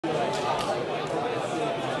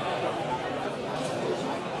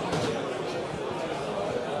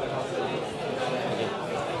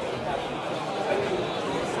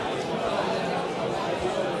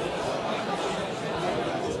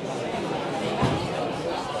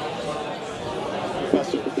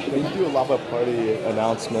do a Lava Party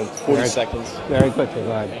announcement? 40 seconds. Very quickly,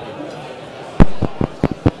 go ahead.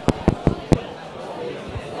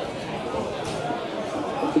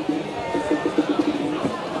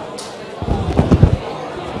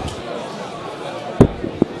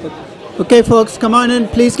 Okay, folks, come on in.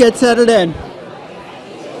 Please get settled in.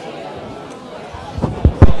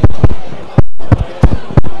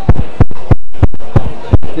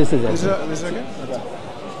 This is it. This is okay?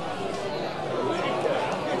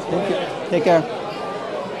 Thank you. Take care.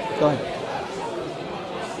 Go ahead.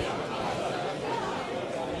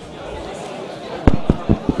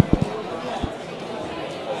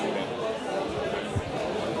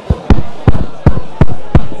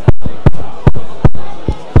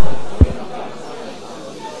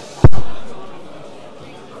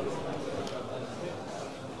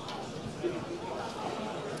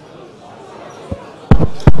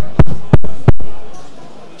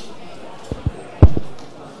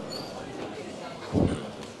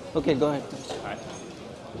 Okay, go ahead.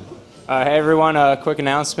 Hey everyone, a quick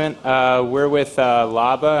announcement. We're with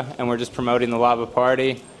LABA and we're just promoting the LABA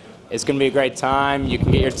party. It's going to be a great time. You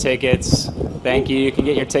can get your tickets. Thank you. You can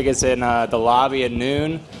get your tickets in the lobby at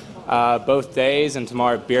noon, both days, and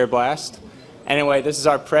tomorrow at Beer Blast. Anyway, this is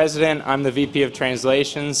our president. I'm the VP of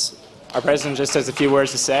Translations. Our president just has a few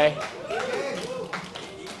words to say.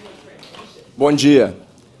 Bom dia.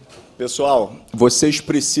 Pessoal, vocês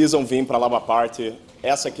precisam vir para a LABA Party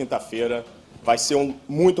essa quinta-feira. Vai ser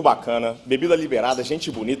muito bacana. Bebida liberada, gente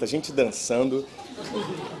bonita, gente dançando.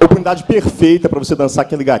 Oportunidade perfeita para você dançar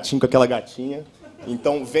aquele gatinho com aquela gatinha.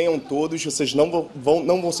 Então venham todos, vocês não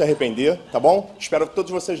vão se arrepender, tá bom? Espero todos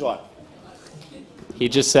vocês lá. He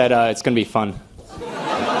just said it's going to be fun.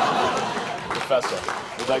 Professor,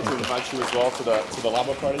 we'd like to invite you as well to the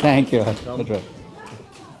LABA Party. Thank you. That's right.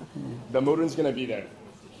 The Modern's going to be there.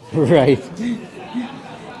 Right.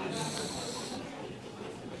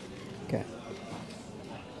 Okay.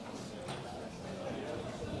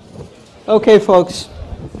 Okay, folks.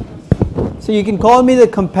 So you can call me the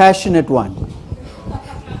compassionate one,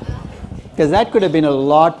 because that could have been a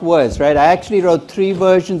lot worse, right? I actually wrote 3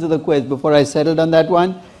 versions of the quiz before I settled on that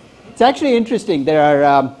one. It's actually interesting. There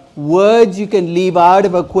are words you can leave out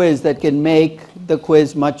of a quiz that can make the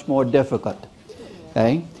quiz much more difficult.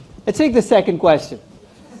 Okay? Let's take the second question.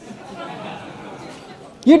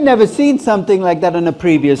 You'd never seen something like that on a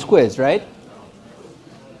previous quiz, right?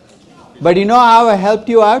 But you know how I helped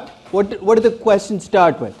you out? What did the question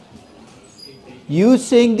start with?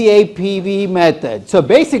 Using the APV method. So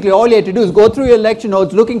basically all you had to do is go through your lecture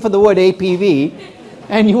notes looking for the word APV,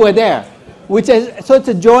 and you were there. So it's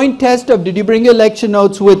a joint test of, did you bring your lecture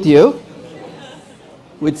notes with you?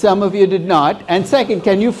 Which some of you did not. And second,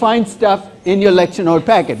 can you find stuff in your lecture note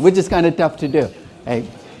packet, which is kind of tough to do. Right?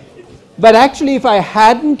 But actually, if I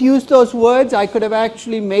hadn't used those words, I could have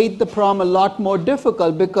actually made the problem a lot more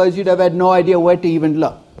difficult, because you'd have had no idea where to even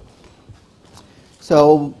look.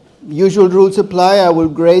 So usual rules apply. I will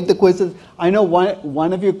grade the quizzes. I know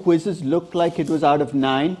one of your quizzes looked like it was out of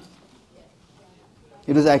 9.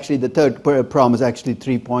 It was actually, the third problem was actually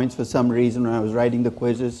 3 points for some reason when I was writing the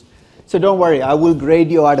quizzes. So don't worry, I will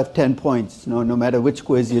grade you out of 10 points, no matter which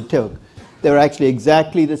quiz you took. They were actually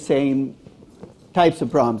exactly the same types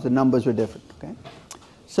of problems. The numbers were different. Okay?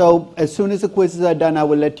 So as soon as the quizzes are done, I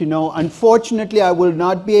will let you know. Unfortunately, I will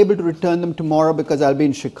not be able to return them tomorrow because I'll be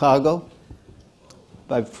in Chicago.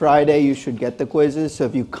 By Friday, you should get the quizzes. So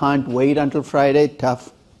if you can't wait until Friday,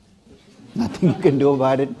 tough. Nothing you can do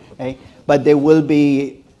about it. Okay? But they will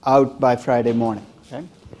be out by Friday morning. Okay?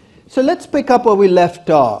 So let's pick up where we left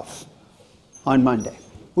off on Monday.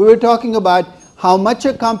 We were talking about how much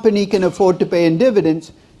a company can afford to pay in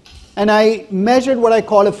dividends, and I measured what I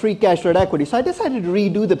call a free cash flow equity. So I decided to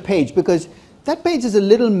redo the page because that page is a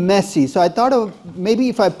little messy. So I thought of maybe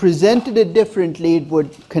if I presented it differently, it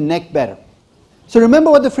would connect better. So remember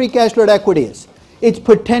what the free cash flow equity is. It's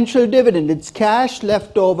potential dividend. It's cash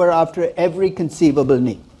left over after every conceivable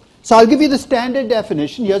need. So I'll give you the standard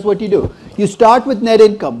definition. Here's what you do. You start with net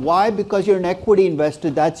income. Why? Because you're an equity investor.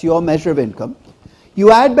 That's your measure of income.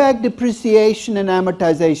 You add back depreciation and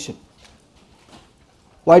amortization.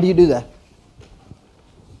 Why do you do that?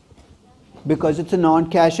 Because it's a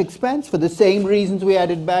non-cash expense for the same reasons we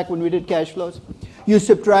added back when we did cash flows. You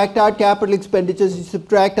subtract out capital expenditures, you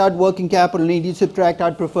subtract out working capital need, you subtract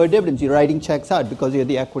out preferred dividends. You're writing checks out because you're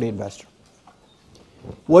the equity investor.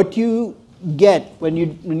 What you get when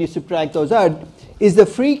you subtract those out is the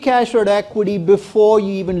free cash flow equity before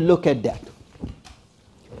you even look at debt.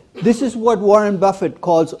 This is what Warren Buffett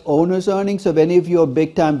calls owner's earnings. So if any of you are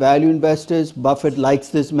big-time value investors, Buffett likes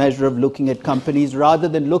this measure of looking at companies. Rather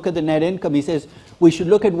than look at the net income, he says, we should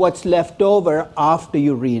look at what's left over after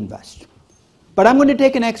you reinvest. But I'm going to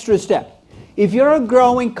take an extra step. If you're a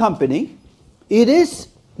growing company, it is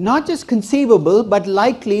not just conceivable, but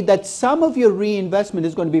likely that some of your reinvestment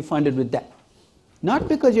is going to be funded with debt. Not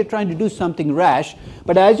because you're trying to do something rash,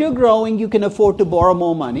 but as you're growing, you can afford to borrow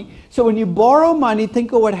more money. So when you borrow money,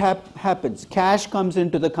 think of what happens. Cash comes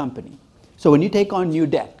into the company. So when you take on new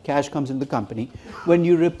debt, cash comes into the company. When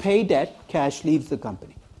you repay debt, cash leaves the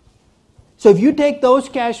company. So if you take those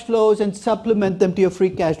cash flows and supplement them to your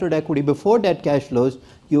free cash flow equity before debt cash flows,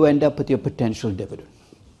 you end up with your potential dividend.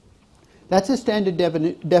 That's a standard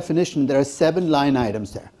definition. There are 7 line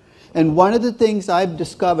items there. And one of the things I've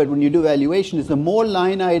discovered when you do valuation is the more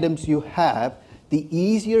line items you have, the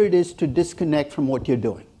easier it is to disconnect from what you're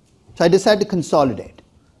doing. So I decided to consolidate.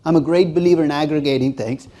 I'm a great believer in aggregating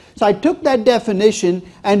things. So I took that definition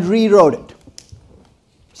and rewrote it.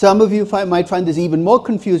 Some of you might find this even more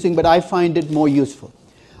confusing, but I find it more useful.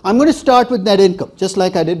 I'm going to start with net income, just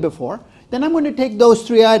like I did before. Then I'm going to take those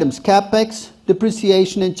 3 items, CapEx,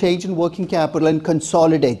 depreciation, and change in working capital, and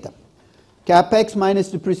consolidate them. CapEx minus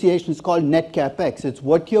depreciation is called net CapEx. It's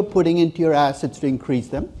what you're putting into your assets to increase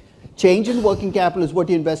them. Change in working capital is what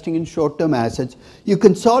you're investing in short-term assets. You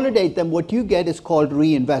consolidate them, what you get is called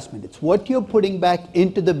reinvestment. It's what you're putting back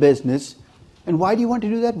into the business. And why do you want to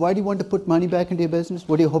do that? Why do you want to put money back into your business?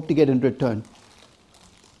 What do you hope to get in return?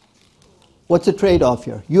 What's the trade-off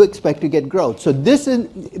here? You expect to get growth. So this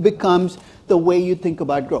becomes the way you think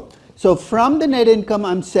about growth. So from the net income,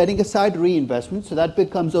 I'm setting aside reinvestment, so that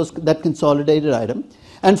becomes that consolidated item.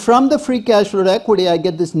 And from the free cash flow to equity, I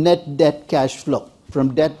get this net debt cash flow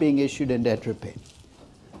from debt being issued and debt repaid.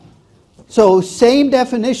 So same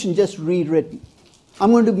definition, just rewritten. I'm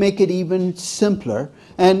going to make it even simpler.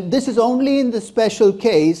 And this is only in the special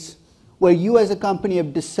case where you as a company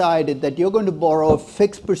have decided that you're going to borrow a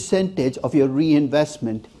fixed percentage of your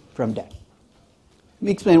reinvestment from debt. Let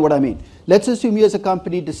me explain what I mean. Let's assume you as a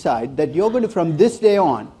company decide that you're going to, from this day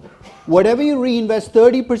on, whatever you reinvest,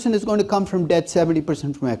 30% is going to come from debt,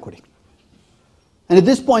 70% from equity. And at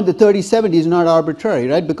this point, the 30-70 is not arbitrary,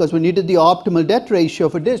 right? Because when you did the optimal debt ratio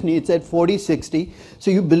for Disney, it said 40-60. So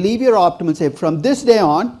you believe your optimal, say, from this day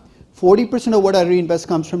on, 40% of what I reinvest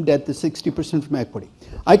comes from debt, the 60% from equity.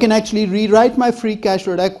 I can actually rewrite my free cash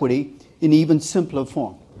flow equity in even simpler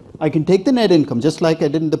form. I can take the net income, just like I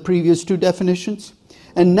did in the previous 2 definitions.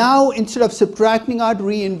 And now, instead of subtracting out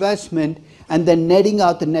reinvestment and then netting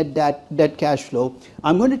out the net debt cash flow,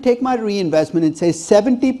 I'm going to take my reinvestment and say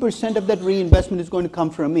 70% of that reinvestment is going to come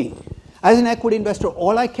from me. As an equity investor,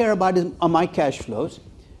 all I care about are my cash flows,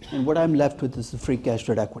 and what I'm left with is the free cash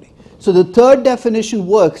flow equity. So the 3rd definition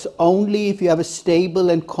works only if you have a stable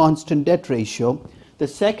and constant debt ratio. The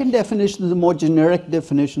 2nd definition is a more generic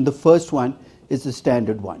definition. The first one is the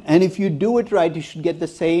standard one. And if you do it right, you should get the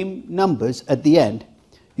same numbers at the end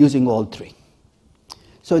using all 3.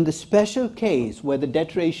 So in the special case where the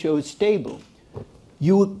debt ratio is stable,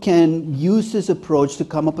 you can use this approach to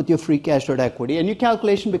come up with your free cash flow equity, and your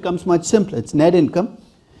calculation becomes much simpler. It's net income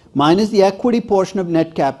minus the equity portion of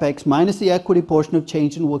net capex minus the equity portion of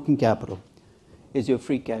change in working capital is your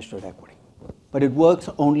free cash flow equity. But it works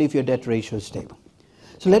only if your debt ratio is stable.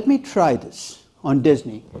 So let me try this on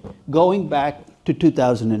Disney going back to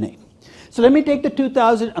 2008. So let me take the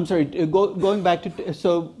going back to,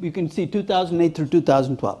 so you can see 2008 through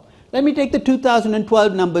 2012. Let me take the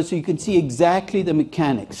 2012 numbers so you can see exactly the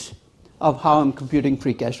mechanics of how I'm computing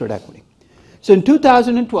free cash flow equity. So in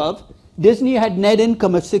 2012, Disney had net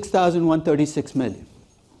income of $6,136 million.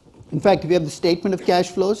 In fact, if you have the statement of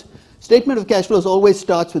cash flows always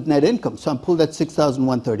starts with net income, so I'll pull that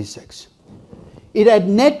 $6,136. It had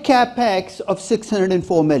net capex of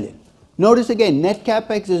 $604 million. Notice again, net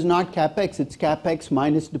capex is not capex, it's capex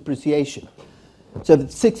minus depreciation. So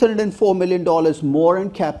it's $604 million more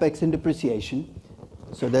in capex and depreciation,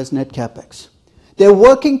 so there's net capex. Their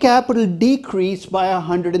working capital decreased by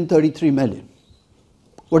 $133 million.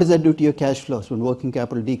 What does that do to your cash flows when working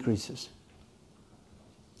capital decreases?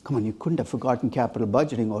 Come on, you couldn't have forgotten capital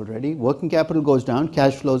budgeting already. Working capital goes down,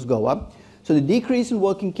 cash flows go up. So the decrease in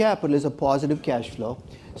working capital is a positive cash flow.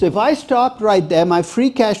 So if I stopped right there, my free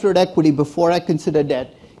cash flow equity before I consider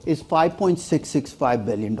debt is $5.665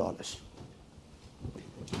 billion.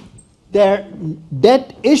 Their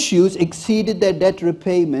debt issues exceeded their debt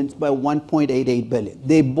repayments by $1.88 billion.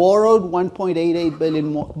 They borrowed $1.88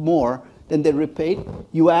 billion more than they repaid.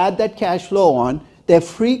 You add that cash flow on, their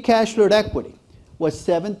free cash flow equity was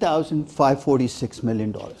 $7,546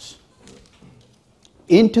 million.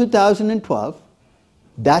 in 2012,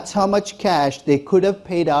 that's how much cash they could have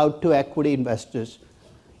paid out to equity investors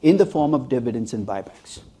in the form of dividends and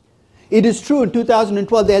buybacks. It is true in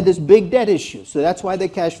 2012 they had this big debt issue, so that's why their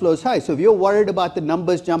cash flow is high. So if you're worried about the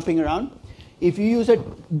numbers jumping around, if you use a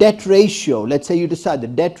debt ratio, let's say you decide the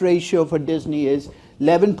debt ratio for Disney is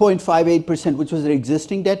 11.58%, which was their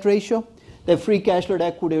existing debt ratio, their free cash flow to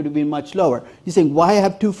equity would have been much lower. You're saying, why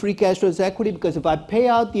have two free cash flows to equity? Because if I pay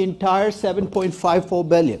out the entire $7.54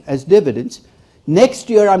 billion as dividends, next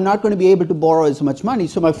year I'm not going to be able to borrow as much money,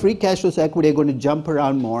 so my free cash flows to equity are going to jump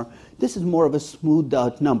around more. This is more of a smoothed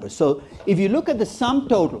out number. So if you look at the sum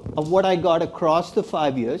total of what I got across the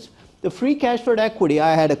 5 years, the free cash flow to equity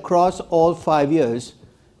I had across all 5 years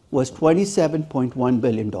was $27.1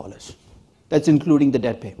 billion. That's including the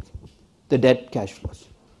debt payment, the debt cash flows.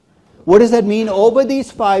 What does that mean? Over these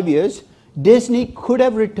 5 years, Disney could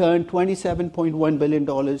have returned $27.1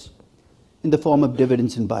 billion in the form of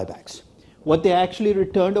dividends and buybacks. What they actually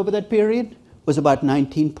returned over that period was about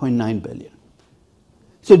 $19.9 billion.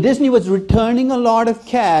 So Disney was returning a lot of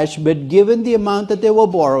cash, but given the amount that they were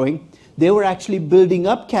borrowing, they were actually building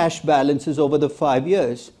up cash balances over the 5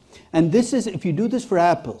 years. And this is, if you do this for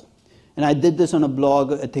Apple, and I did this on a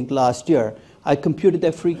blog, I think last year, I computed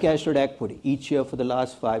their free cash flow to equity each year for the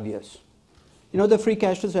last 5 years. You know the free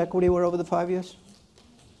cash flows to equity were over the 5 years?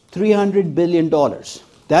 $300 billion.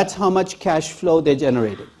 That's how much cash flow they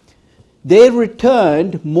generated. They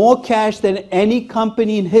returned more cash than any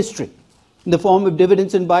company in history in the form of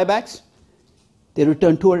dividends and buybacks. They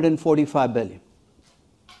returned $245 billion.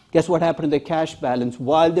 Guess what happened to their cash balance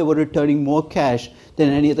while they were returning more cash than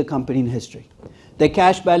any other company in history? Their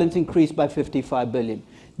cash balance increased by $55 billion.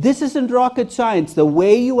 This isn't rocket science. The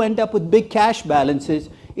way you end up with big cash balances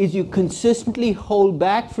is you consistently hold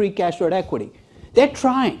back free cash flow to equity. They're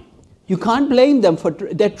trying. You can't blame them for,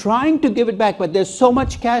 they're trying to give it back, but there's so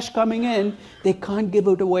much cash coming in, they can't give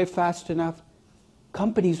it away fast enough.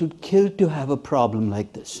 Companies would kill to have a problem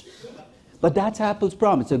like this. But that's Apple's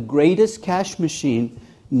problem. It's the greatest cash machine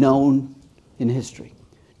known in history.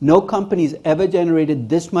 No company's ever generated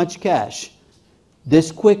this much cash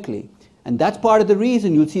this quickly. And that's part of the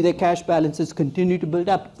reason you'll see their cash balances continue to build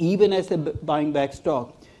up, even as they're buying back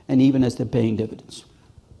stock and even as they're paying dividends.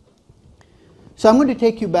 So I'm going to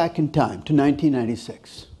take you back in time to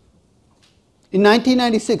 1996. In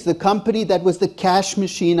 1996, the company that was the cash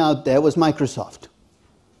machine out there was Microsoft.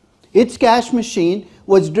 Its cash machine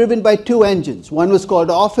was driven by two engines. One was called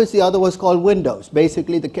Office, the other was called Windows,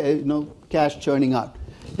 basically the cash churning out.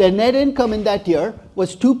 Their net income in that year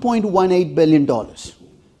was $2.18 billion.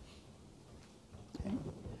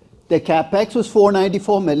 Their capex was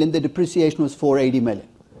 $494 million, the depreciation was $480 million.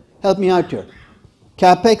 Help me out here.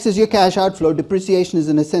 Capex is your cash outflow, depreciation is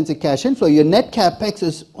in a sense a cash inflow. Your net capex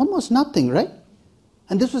is almost nothing, right?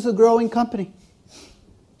 And this was a growing company.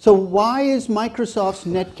 So why is Microsoft's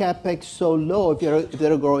net capex so low if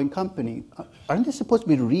they're a growing company? Aren't they supposed to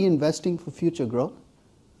be reinvesting for future growth?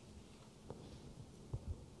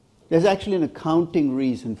 There's actually an accounting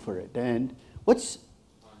reason for it. And what's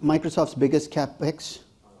Microsoft's biggest capex?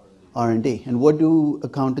 R&D. And what do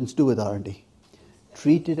accountants do with R&D?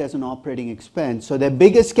 Treat it as an operating expense. So their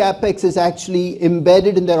biggest capex is actually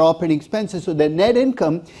embedded in their operating expenses. So their net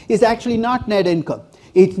income is actually not net income.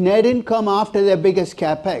 It's net income after their biggest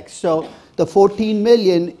capex. So the 14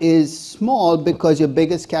 million is small because your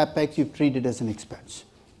biggest capex you've treated as an expense.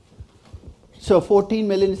 So 14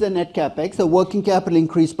 million is the net capex. The working capital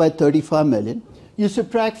increased by 35 million. You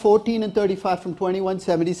subtract 14 and 35 from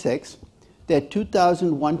 2176. They're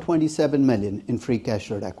 2,127 million in free cash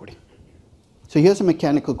flow to equity. So here's a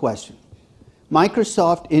mechanical question.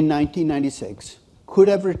 Microsoft in 1996 could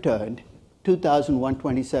have returned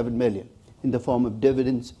 2,127 million in the form of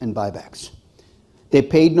dividends and buybacks. They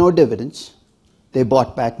paid no dividends. They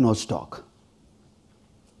bought back no stock.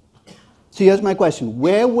 So here's my question.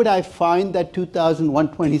 Where would I find that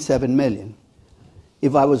 2,127 million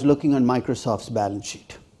if I was looking on Microsoft's balance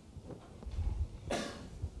sheet?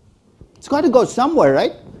 It's got to go somewhere,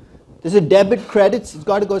 right? There's a debit, credits, it's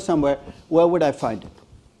got to go somewhere. Where would I find it?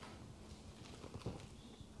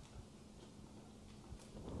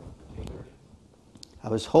 I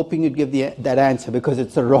was hoping you'd give that answer because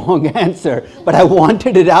it's the wrong answer, but I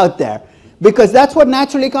wanted it out there. Because that's what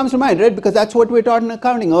naturally comes to mind, right? Because that's what we're taught in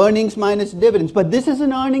accounting, earnings minus dividends. But this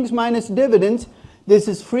isn't earnings minus dividends. This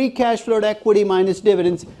is free cash flow to equity minus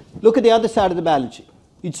dividends. Look at the other side of the balance sheet.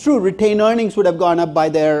 It's true, retained earnings would have gone up by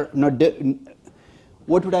their...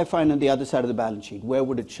 What would I find on the other side of the balance sheet? Where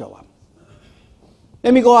would it show up?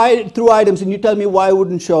 Let me go through items and you tell me why it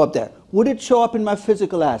wouldn't show up there. Would it show up in my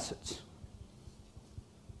physical assets?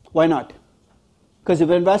 Why not? Because if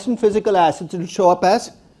you invest in physical assets, it will show up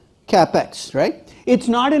as CapEx, right? It's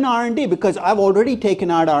not in R&D because I've already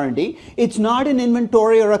taken out R&D. It's not in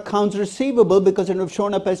inventory or accounts receivable because it would have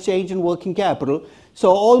shown up as change in working capital.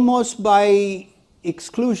 So almost by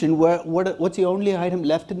exclusion, what's the only item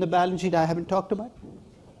left in the balance sheet I haven't talked about?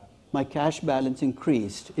 My cash balance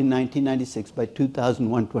increased in 1996 by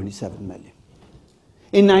 2,127 million.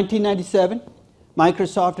 In 1997,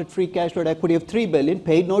 Microsoft had free cash flow equity of $3 billion,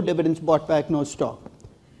 paid no dividends, bought back no stock.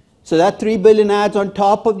 So that $3 billion adds on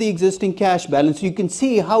top of the existing cash balance. You can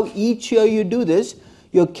see how each year you do this,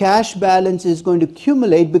 your cash balance is going to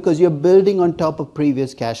accumulate because you're building on top of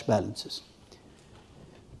previous cash balances.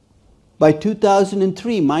 By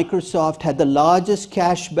 2003, Microsoft had the largest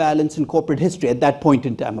cash balance in corporate history at that point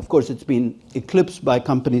in time. Of course, it's been eclipsed by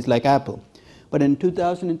companies like Apple. But in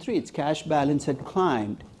 2003, its cash balance had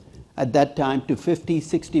climbed at that time to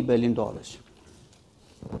 $50–60 billion.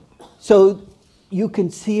 So you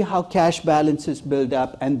can see how cash balances build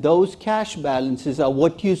up, and those cash balances are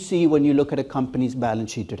what you see when you look at a company's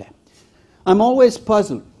balance sheet today. I'm always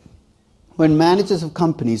puzzled when managers of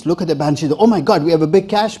companies look at their balance sheet, oh my God, we have a big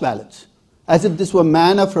cash balance, as if this were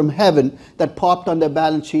manna from heaven that popped on their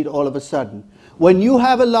balance sheet all of a sudden. When you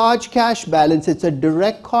have a large cash balance, it's a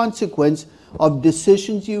direct consequence of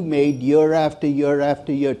decisions you made year after year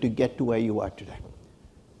after year to get to where you are today.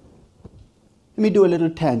 Let me do a little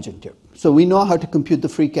tangent here. So we know how to compute the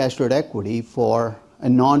free cash flow equity for a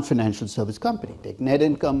non-financial service company. Take net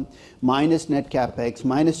income minus net capex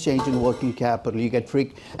minus change in working capital, you get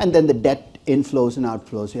free, and then the debt inflows and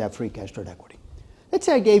outflows, you have free cash flow equity. Let's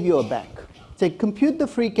say I gave you a bank. Say compute the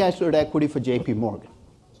free cash flow equity for JP Morgan.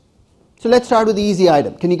 So let's start with the easy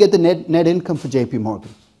item. Can you get the net income for JP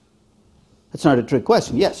Morgan? That's not a trick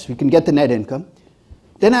question. Yes, we can get the net income.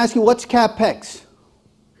 Then I ask you, what's capex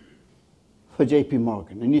for JP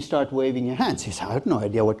Morgan? And you start waving your hands. You say, I have no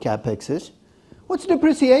idea what capex is. What's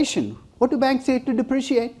depreciation? What do banks say to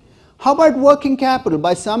depreciate? How about working capital?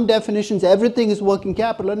 By some definitions, everything is working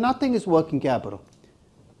capital and nothing is working capital.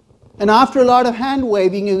 And after a lot of hand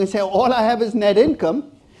waving, you can say, all I have is net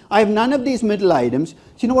income. I have none of these middle items. So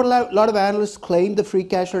you know what a lot of analysts claim the free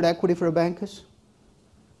cash flow equity for a bank is?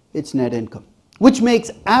 It's net income, which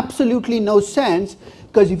makes absolutely no sense,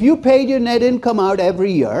 because if you paid your net income out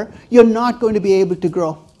every year, you're not going to be able to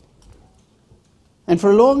grow. And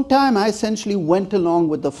for a long time, I essentially went along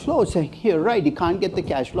with the flow, saying, here, right, you can't get the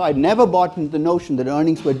cash flow. I'd never bought into the notion that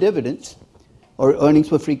earnings were dividends or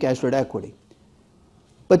earnings were free cash flow equity.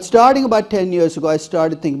 But starting about 10 years ago, I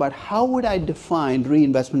started thinking about how would I define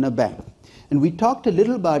reinvestment in a bank? And we talked a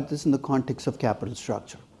little about this in the context of capital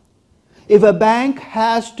structure. If a bank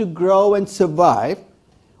has to grow and survive,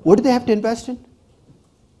 what do they have to invest in?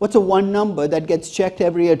 What's a one number that gets checked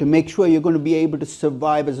every year to make sure you're going to be able to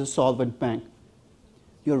survive as a solvent bank?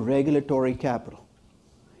 Your regulatory capital.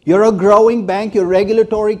 You're a growing bank, your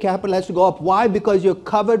regulatory capital has to go up. Why? Because you're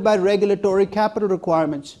covered by regulatory capital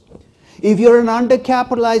requirements. If you're an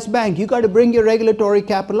undercapitalized bank, you've got to bring your regulatory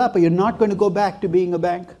capital up or you're not going to go back to being a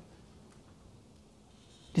bank.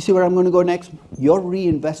 Do you see where I'm going to go next? Your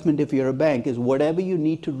reinvestment, if you're a bank, is whatever you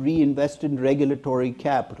need to reinvest in regulatory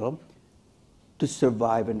capital to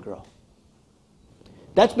survive and grow.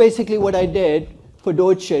 That's basically what I did for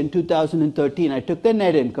Deutsche in 2013. I took their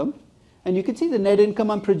net income, and you can see the net income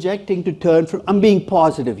I'm projecting to turn from, I'm being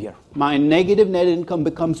positive here. My negative net income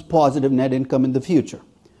becomes positive net income in the future.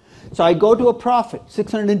 So I go to a profit,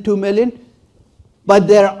 602 million, but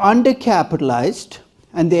they're undercapitalized,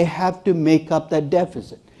 and they have to make up that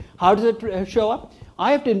deficit. How does it show up?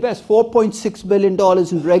 I have to invest $4.6 billion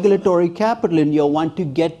in regulatory capital in year one to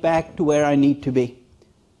get back to where I need to be.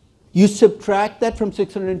 You subtract that from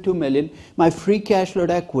 602 million, my free cash flow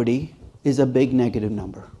equity is a big negative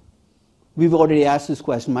number. We've already asked this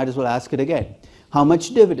question, might as well ask it again. How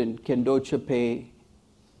much dividend can Deutsche pay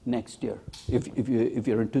next year if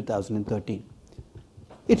you're in 2013?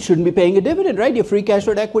 It shouldn't be paying a dividend, right? Your free cash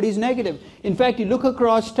flow equity is negative. In fact, you look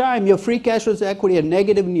across time, your free cash flow equity are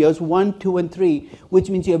negative in years 1, 2, and 3, which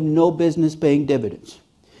means you have no business paying dividends.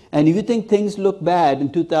 And if you think things look bad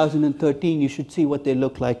in 2013, you should see what they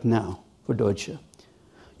look like now for Deutsche.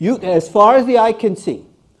 As far as the eye can see,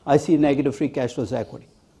 I see a negative free cash flow equity.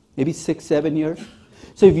 Maybe 6, 7 years.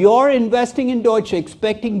 So if you're investing in Deutsche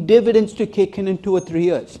expecting dividends to kick in 2 or 3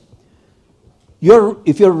 years,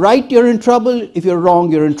 if you're right, you're in trouble. If you're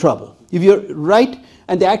wrong, you're in trouble. If you're right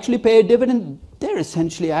and they actually pay a dividend, they're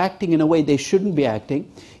essentially acting in a way they shouldn't be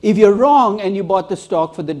acting. If you're wrong and you bought the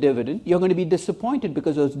stock for the dividend, you're going to be disappointed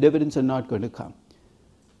because those dividends are not going to come.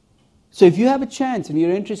 So if you have a chance and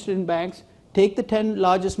you're interested in banks, take the 10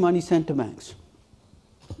 largest money center banks.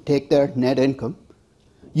 Take their net income,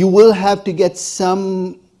 you will have to get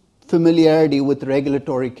some familiarity with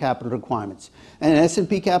regulatory capital requirements. And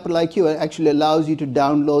S&P Capital IQ actually allows you to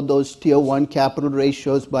download those Tier 1 capital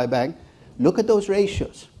ratios by bank. Look at those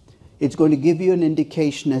ratios. It's going to give you an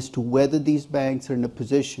indication as to whether these banks are in a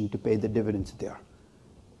position to pay the dividends that they are.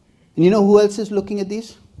 And you know who else is looking at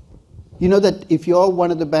these? You know that if you're one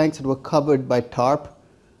of the banks that were covered by TARP,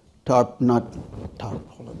 not TARP,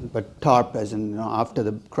 but TARP as in, after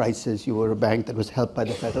the crisis, you were a bank that was helped by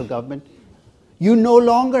the federal government. You no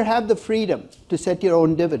longer have the freedom to set your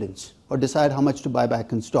own dividends or decide how much to buy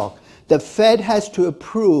back in stock. The Fed has to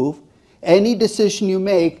approve any decision you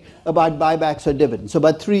make about buybacks or dividends. So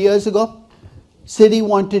about 3 years ago, Citi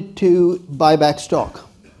wanted to buy back stock.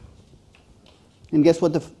 And guess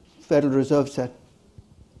what the Federal Reserve said?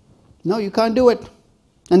 No, you can't do it.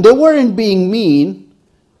 And they weren't being mean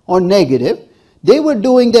or negative. They were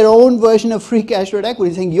doing their own version of free cash rate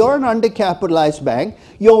equity, saying you're an undercapitalized bank,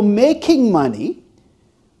 you're making money,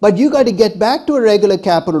 but you got to get back to a regular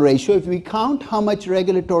capital ratio. If we count how much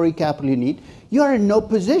regulatory capital you need, you're in no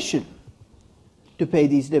position to pay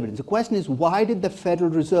these dividends. The question is, why did the Federal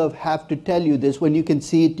Reserve have to tell you this when you can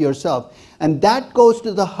see it yourself? And that goes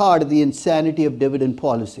to the heart of the insanity of dividend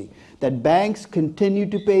policy, that banks continue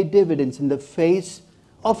to pay dividends in the face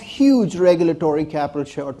of huge regulatory capital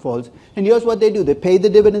shortfalls. And here's what they do. They pay the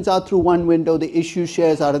dividends out through one window, they issue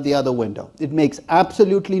shares out of the other window. It makes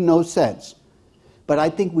absolutely no sense. But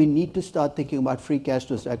I think we need to start thinking about free cash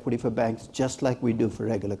flow equity for banks just like we do for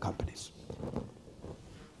regular companies.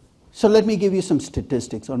 So let me give you some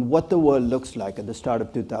statistics on what the world looks like at the start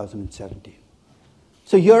of 2017.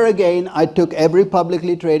 So here again, I took every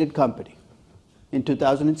publicly traded company. In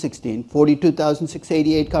 2016,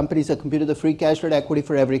 42,688 companies have computed the free cash rate equity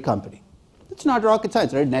for every company. It's not rocket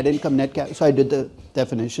science, right? Net income, net cash. So I did the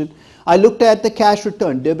definition. I looked at the cash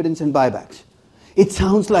return, dividends and buybacks. It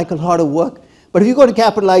sounds like a lot of work, but if you go to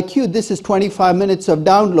Capital IQ, this is 25 minutes of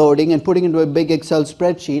downloading and putting into a big Excel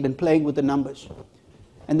spreadsheet and playing with the numbers.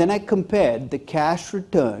 And then I compared the cash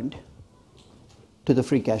returned to the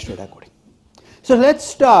free cash rate equity. So let's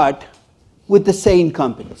start with the sane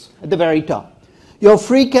companies at the very top. Your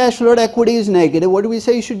free cash flow equity is negative. What do we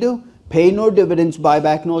say you should do? Pay no dividends, buy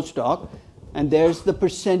back no stock. And there's the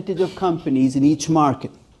percentage of companies in each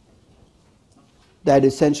market that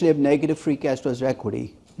essentially have negative free cash flow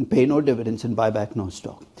equity and pay no dividends and buy back no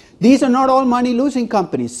stock. These are not all money-losing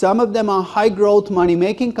companies. Some of them are high-growth,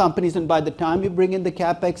 money-making companies, and by the time you bring in the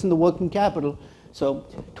capex and the working capital, so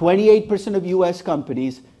 28% of US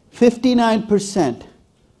companies, 59%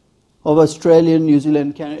 of Australian, New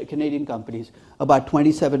Zealand, Canadian companies, about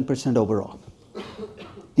 27% overall.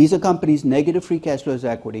 These are companies, negative free cash flows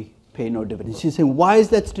equity, pay no dividends. You're saying, why is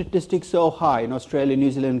that statistic so high in Australia, New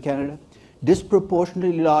Zealand, and Canada?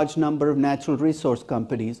 Disproportionately large number of natural resource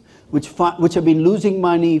companies which have been losing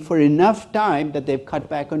money for enough time that they've cut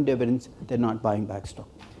back on dividends, they're not buying back stock.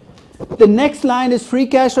 The next line is free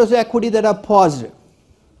cash flows equity that are positive,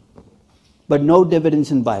 but no dividends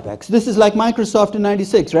and buybacks. This is like Microsoft in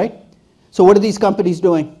 '96, right? So what are these companies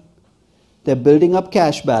doing? They're building up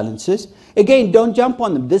cash balances. Again, don't jump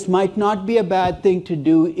on them. This might not be a bad thing to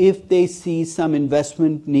do if they see some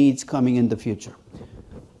investment needs coming in the future.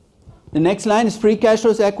 The next line is free cash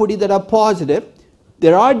flows equity that are positive.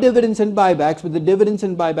 There are dividends and buybacks, but the dividends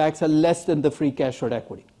and buybacks are less than the free cash flow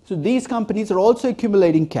equity. So these companies are also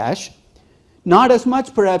accumulating cash. Not as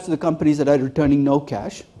much perhaps as the companies that are returning no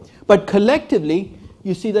cash. But collectively,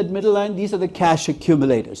 you see that middle line, these are the cash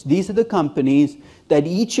accumulators. These are the companies that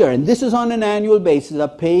each year, and this is on an annual basis, are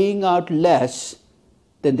paying out less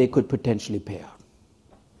than they could potentially pay out.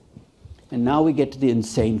 And now we get to the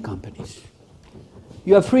insane companies.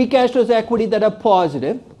 You have free cash flows equity that are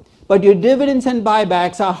positive, but your dividends and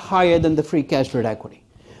buybacks are higher than the free cash flow equity.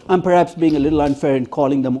 I'm perhaps being a little unfair in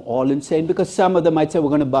calling them all insane because some of them might say we're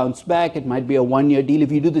going to bounce back. It might be a one-year deal.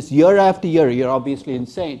 If you do this year after year, you're obviously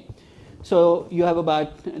insane. So you have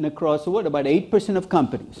about, and across the world, about 8% of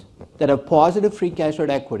companies that have positive free cash flow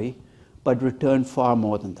equity, but return far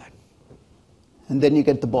more than that. And then you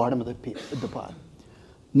get the bottom of the pile.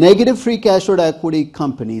 Negative free cash flow equity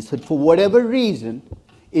companies that for whatever reason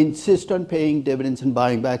insist on paying dividends and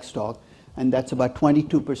buying back stock, and that's about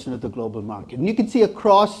 22% of the global market. And you can see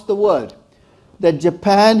across the world that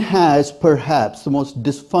Japan has perhaps the most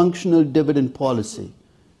dysfunctional dividend policy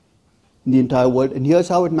in the entire world, and here's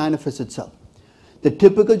how it manifests itself. The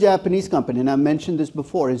typical Japanese company, and I mentioned this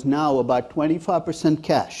before, is now about 25%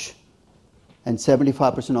 cash and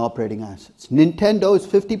 75% operating assets. Nintendo is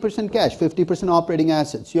 50% cash, 50% operating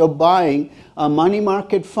assets. You're buying a money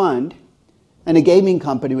market fund and a gaming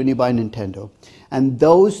company when you buy Nintendo. And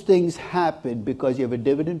those things happen because you have a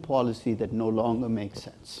dividend policy that no longer makes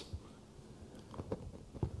sense.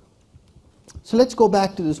 So let's go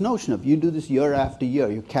back to this notion of you do this year after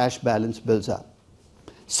year, your cash balance builds up.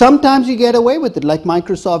 Sometimes you get away with it, like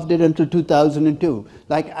Microsoft did until 2002,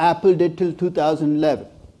 like Apple did till 2011.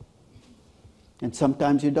 And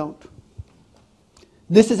sometimes you don't.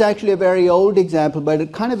 This is actually a very old example, but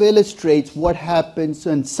it kind of illustrates what happens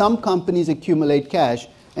when some companies accumulate cash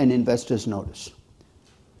and investors notice.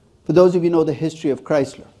 For those of you who know the history of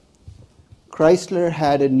Chrysler, Chrysler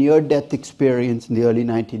had a near-death experience in the early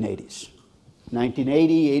 1980s.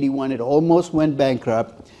 1980, 81, it almost went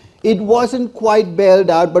bankrupt. It wasn't quite bailed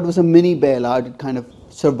out, but it was a mini bailout. It kind of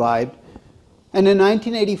survived. And in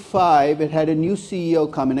 1985, it had a new CEO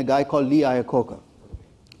come in, a guy called Lee Iacocca,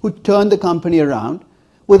 who turned the company around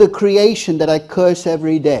with a creation that I curse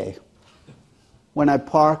every day when I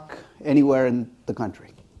park anywhere in the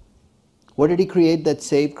country. What did he create that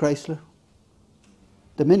saved Chrysler?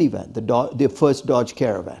 The minivan, the first Dodge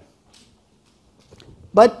Caravan.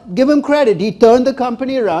 But give him credit, he turned the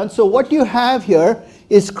company around. So what you have here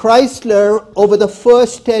is Chrysler over the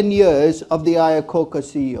first 10 years of the Iacocca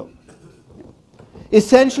CEO.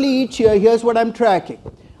 Essentially each year, here's what I'm tracking.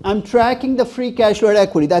 I'm tracking the free cash flow at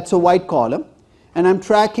equity, that's a white column, and I'm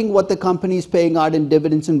tracking what the company is paying out in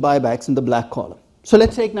dividends and buybacks in the black column. So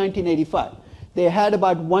let's take 1985. They had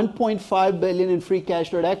about 1.5 billion in free cash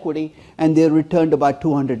flow at equity, and they returned about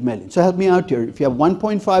 200 million. So help me out here. If you have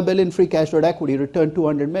 1.5 billion free cash flow at equity, return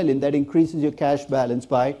 200 million, that increases your cash balance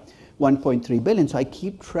by 1.3 billion. So I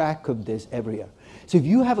keep track of this every year. So if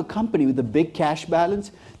you have a company with a big cash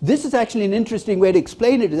balance, this is actually an interesting way to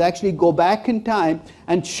explain it, is actually go back in time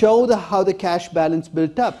and show how the cash balance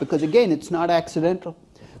built up. Because again, it's not accidental.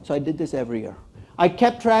 So I did this every year. I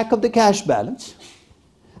kept track of the cash balance.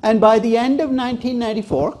 And by the end of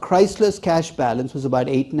 1994, Chrysler's cash balance was about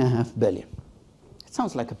 8.5 billion. It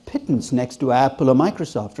sounds like a pittance next to Apple or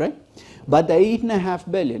Microsoft, right? But the 8.5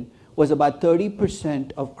 billion was about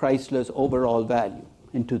 30% of Chrysler's overall value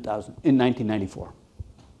in 1994.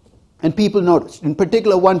 And people noticed, in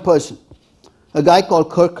particular one person, a guy called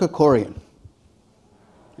Kirk Kerkorian.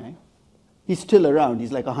 Okay? He's still around.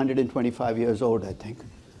 He's like 125 years old, I think.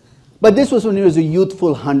 But this was when he was a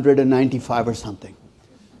youthful 195 or something.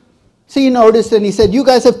 So he noticed and he said, you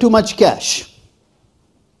guys have too much cash.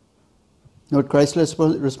 You know what Chrysler's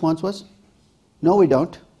response was? No, we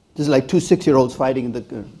don't. This is like two 6-year-olds fighting in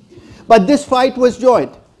the... But this fight was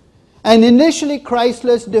joined. And initially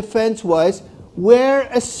Chrysler's defense was, we're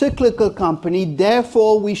a cyclical company,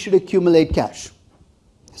 therefore we should accumulate cash.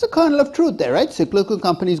 There's a kernel of truth there, right? Cyclical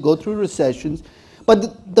companies go through recessions.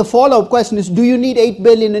 But the follow-up question is, do you need 8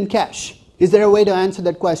 billion in cash? Is there a way to answer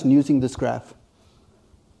that question using this graph?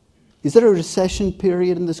 Is there a recession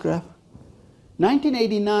period in this graph?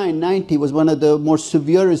 1989-90 was one of the more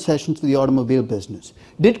severe recessions for the automobile business.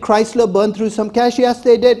 Did Chrysler burn through some cash? Yes,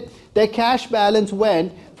 they did. Their cash balance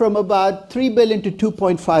went from about 3 billion to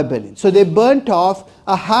 2.5 billion. So they burnt off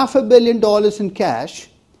 $500 million in cash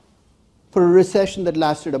for a recession that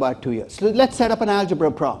lasted about 2 years. So let's set up an algebra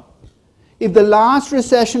problem. If the last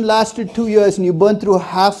recession lasted 2 years and you burned through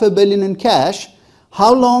 $500 million in cash,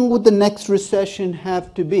 how long would the next recession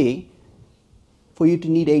have to be for you to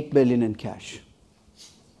need 8 billion in cash?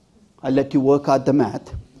 I'll let you work out the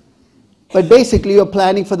math. But basically, you're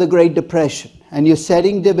planning for the Great Depression, and you're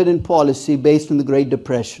setting dividend policy based on the Great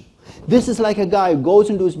Depression. This is like a guy who goes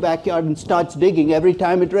into his backyard and starts digging every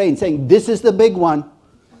time it rains, saying, this is the big one.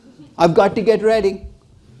 I've got to get ready.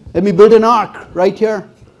 Let me build an ark right here.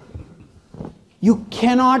 You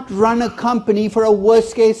cannot run a company for a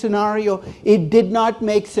worst-case scenario. It did not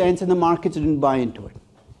make sense, and the markets didn't buy into it.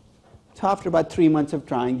 So after about 3 months of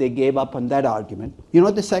trying, they gave up on that argument. You know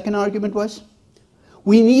what the second argument was?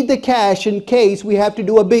 We need the cash in case we have to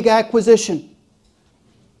do a big acquisition.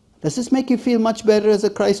 Does this make you feel much better as a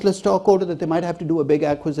Chrysler stockholder that they might have to do a big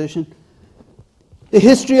acquisition? The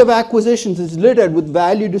history of acquisitions is littered with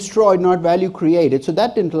value destroyed, not value created. So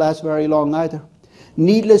that didn't last very long either.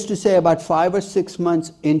 Needless to say, about 5 or 6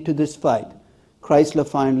 months into this fight, Chrysler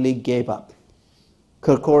finally gave up.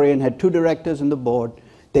 Kerkorian had 2 directors on the board.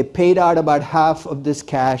 They paid out about half of this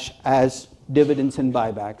cash as dividends and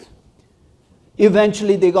buybacks.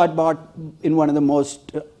 Eventually, they got bought in one of the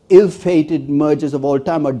most ill-fated mergers of all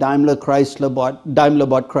time, or Daimler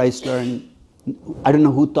bought Chrysler, and I don't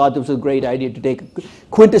know who thought it was a great idea to take a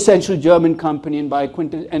quintessential German company and buy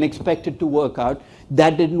and expect it to work out.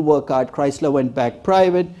 That didn't work out. Chrysler went back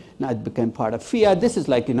private. Now it became part of Fiat. This is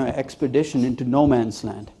like, an expedition into no man's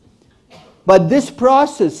land. But this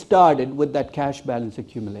process started with that cash balance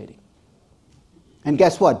accumulating. And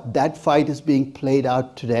guess what? That fight is being played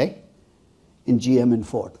out today in GM and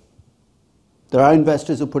Ford. There are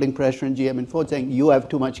investors who are putting pressure on GM and Ford saying, you have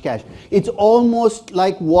too much cash. It's almost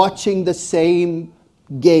like watching the same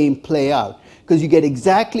game play out, because you get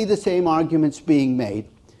exactly the same arguments being made.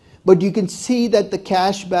 But you can see that the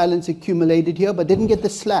cash balance accumulated here, but didn't get the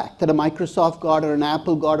slack that a Microsoft got or an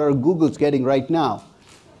Apple got or a Google's getting right now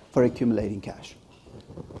for accumulating cash.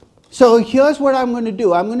 So here's what I'm going to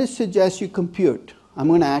do. I'm going to suggest you compute. I'm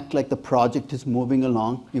going to act like the project is moving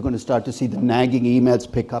along. You're going to start to see the nagging emails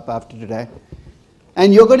pick up after today.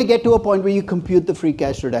 And you're going to get to a point where you compute the free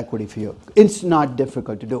cash flow equity for you. It's not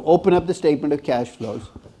difficult to do. Open up the statement of cash flows.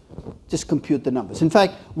 Just compute the numbers. In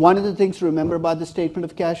fact, one of the things to remember about the statement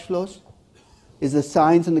of cash flows is the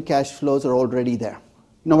signs and the cash flows are already there.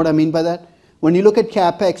 You know what I mean by that? When you look at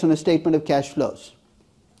CapEx on a statement of cash flows,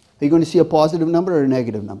 are you going to see a positive number or a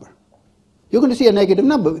negative number? You're going to see a negative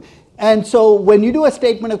number. And so when you do a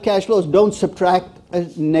statement of cash flows, don't subtract a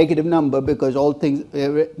negative number, because all things,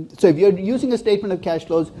 so if you're using a statement of cash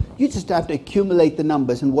flows, you just have to accumulate the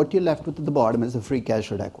numbers, and what you're left with at the bottom is the free cash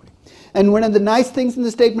flow equity. And one of the nice things in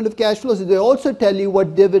the statement of cash flows is they also tell you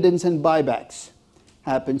what dividends and buybacks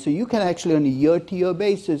happen. So you can actually on a year-to-year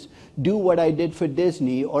basis do what I did for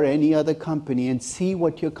Disney or any other company and see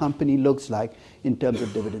what your company looks like in terms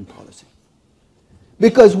of dividend policy.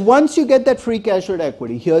 Because once you get that free cash flow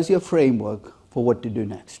equity, here's your framework for what to do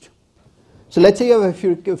next. So let's say you have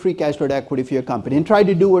a free cash flow equity for your company and try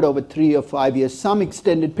to do it over 3 or 5 years, some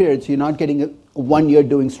extended period, so you're not getting 1 year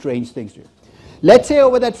doing strange things to you. Let's say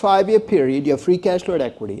over that 5-year period, you have free cash flow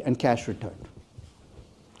equity and cash returned.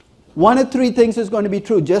 One of 3 things is going to be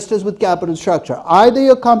true, just as with capital structure. Either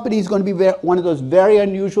your company is going to be one of those very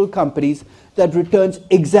unusual companies that returns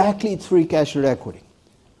exactly its free cash flow equity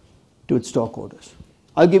to its stockholders.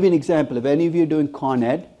 I'll give you an example. If any of you are doing Con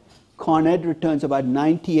Ed returns about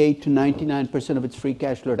 98 to 99% of its free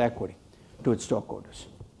cash flow equity to its stockholders.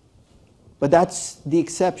 But that's the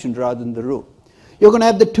exception rather than the rule. You're going to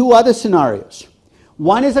have the 2 other scenarios.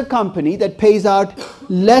 One is a company that pays out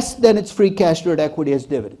less than its free cash flow equity as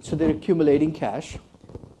dividends. So they're accumulating cash.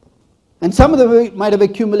 And some of them might have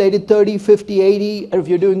accumulated 30, 50, 80, or if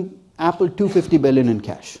you're doing Apple, 250 billion in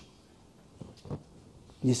cash.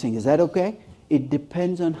 You're saying, is that okay? It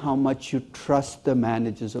depends on how much you trust the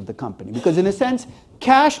managers of the company. Because in a sense,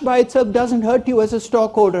 cash by itself doesn't hurt you as a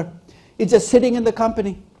stockholder. It's just sitting in the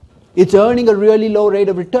company. It's earning a really low rate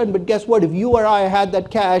of return. But guess what? If you or I had that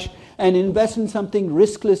cash and invest in something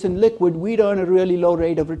riskless and liquid, we'd earn a really low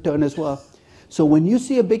rate of return as well. So when you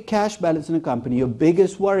see a big cash balance in a company, your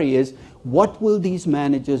biggest worry is, what will these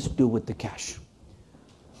managers do with the cash?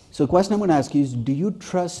 So the question I'm going to ask you is, do you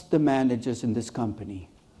trust the managers in this company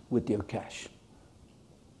with your cash?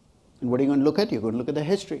 And what are you going to look at? You're going to look at the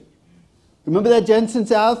history. Remember that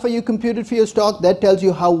Jensen's alpha you computed for your stock? That tells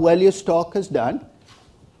you how well your stock has done.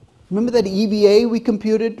 Remember that EVA we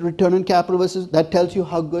computed, return on capital versus, that tells you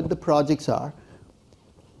how good the projects are.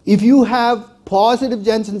 If you have positive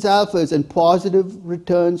Jensen's alphas and positive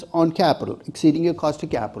returns on capital, exceeding your cost of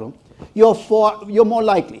capital, you're more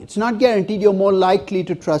likely, it's not guaranteed, you're more likely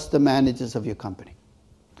to trust the managers of your company.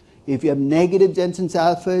 If you have negative Jensen's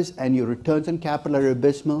alphas and your returns on capital are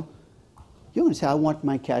abysmal, you're going to say, I want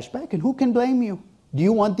my cash back. And who can blame you? Do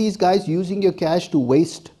you want these guys using your cash to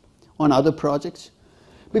waste on other projects?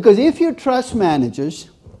 Because if you trust managers,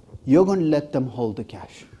 you're going to let them hold the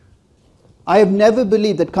cash. I have never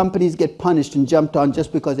believed that companies get punished and jumped on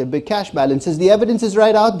just because they have big cash balances. The evidence is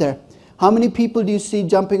right out there. How many people do you see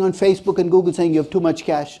jumping on Facebook and Google saying you have too much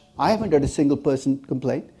cash? I haven't heard a single person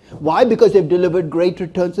complain. Why? Because they've delivered great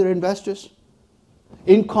returns to their investors.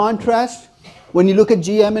 In contrast, when you look at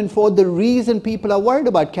GM and Ford, the reason people are worried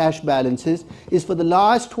about cash balances is for the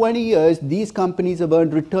last 20 years, these companies have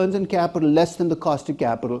earned returns on capital less than the cost of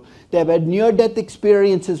capital. They've had near-death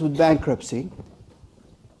experiences with bankruptcy.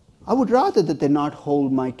 I would rather that they not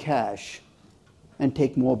hold my cash and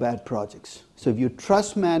take more bad projects. So if you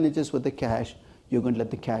trust managers with the cash, you're going to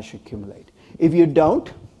let the cash accumulate. If you don't,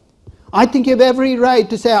 I think you have every right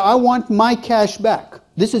to say, I want my cash back.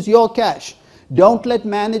 This is your cash. Don't let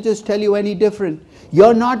managers tell you any different.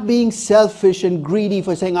 You're not being selfish and greedy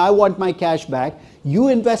for saying, I want my cash back. You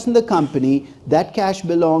invest in the company, that cash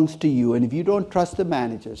belongs to you. And if you don't trust the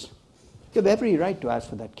managers, you have every right to ask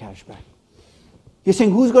for that cash back. You're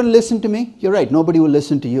saying, who's going to listen to me? You're right, nobody will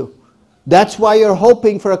listen to you. That's why you're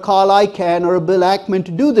hoping for a Carl Icahn or a Bill Ackman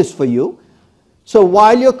to do this for you. So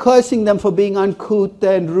while you're cursing them for being uncouth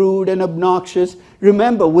and rude and obnoxious,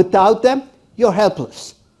 remember, without them, you're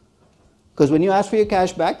helpless. Because when you ask for your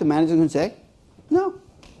cash back, the manager's going to say, no.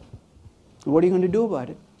 What are you going to do about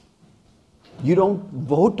it? You don't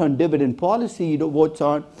vote on dividend policy, you vote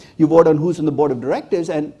on who's on the board of directors,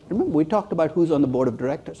 and remember, we talked about who's on the board of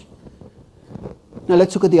directors. Now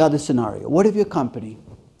let's look at the other scenario. What if your company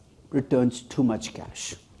returns too much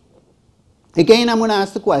cash? Again, I'm going to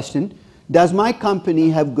ask the question, does my company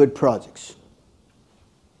have good projects?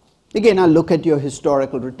 Again, I'll look at your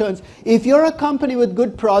historical returns. If you're a company with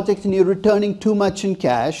good projects and you're returning too much in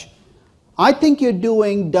cash, I think you're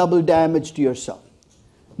doing double damage to yourself.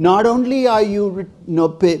 Not only are you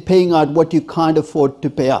paying out what you can't afford to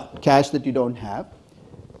pay out, cash that you don't have,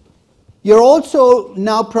 you're also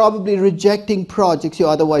now probably rejecting projects you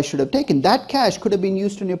otherwise should have taken. That cash could have been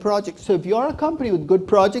used on your projects. So if you're a company with good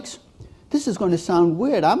projects, this is going to sound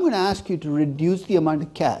weird. I'm going to ask you to reduce the amount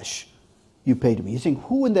of cash you pay to me. You're saying,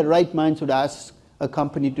 who in their right minds would ask a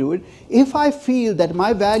company to do it? If I feel that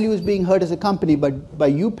my value is being hurt as a company by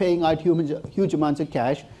you paying out huge amounts of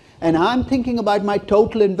cash, and I'm thinking about my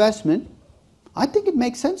total investment, I think it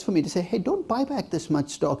makes sense for me to say, hey, don't buy back this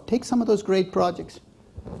much stock. Take some of those great projects.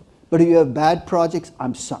 But if you have bad projects,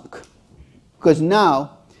 I'm sunk. Because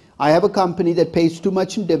now I have a company that pays too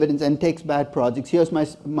much in dividends and takes bad projects. Here's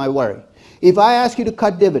my worry. If I ask you to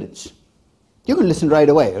cut dividends, you're going to listen right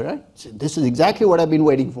away, right? So this is exactly what I've been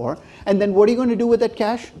waiting for. And then what are you going to do with that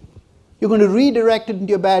cash? You're going to redirect it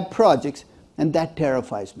into your bad projects, and that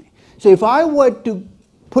terrifies me. So if I were to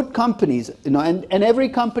put companies, and every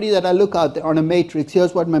company that I look out there on a matrix,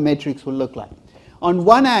 here's what my matrix will look like. On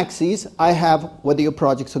one axis, I have whether your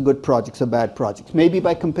projects are good projects or bad projects, maybe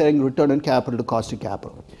by comparing return on capital to cost of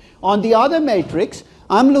capital. On the other matrix,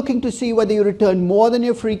 I'm looking to see whether you return more than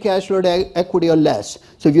your free cash flow to equity or less.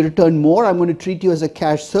 So if you return more, I'm going to treat you as a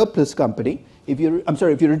cash surplus company. If you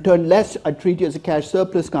return less, I treat you as a cash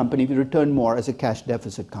surplus company. If you return more, as a cash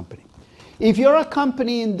deficit company. If you're a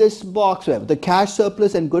company in this box, where the cash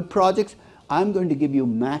surplus and good projects, I'm going to give you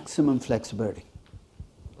maximum flexibility.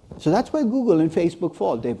 So that's why Google and Facebook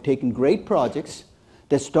fall. They've taken great projects,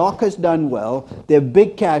 their stock has done well, they have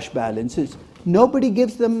big cash balances. Nobody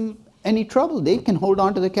gives them any trouble. They can hold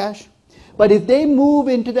on to the cash. But if they move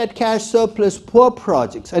into that cash surplus poor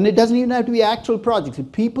projects, and it doesn't even have to be actual projects,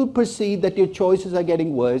 if people perceive that your choices are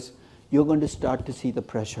getting worse, you're going to start to see the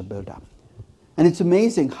pressure build up. And it's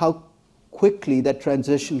amazing how quickly that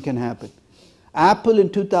transition can happen. Apple in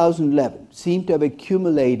 2011 seemed to have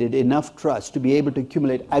accumulated enough trust to be able to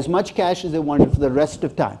accumulate as much cash as they wanted for the rest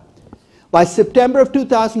of time. By September of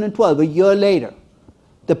 2012, a year later,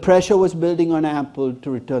 the pressure was building on Apple to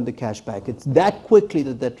return the cash back. It's that quickly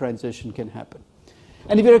that that transition can happen.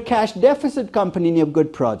 And if you're a cash deficit company and you have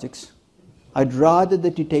good projects, I'd rather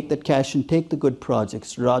that you take that cash and take the good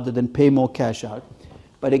projects rather than pay more cash out.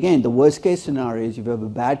 But again, the worst case scenario is if you have a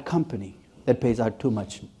bad company that pays out too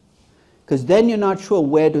much. Because then you're not sure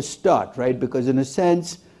where to start, right? Because in a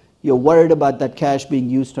sense, you're worried about that cash being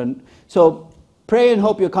used on. So pray and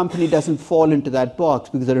hope your company doesn't fall into that box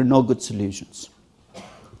because there are no good solutions.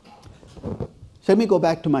 So let me go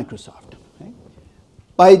back to Microsoft. Okay?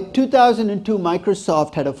 By 2002,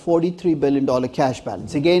 Microsoft had a $43 billion cash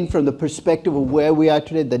balance. Again, from the perspective of where we are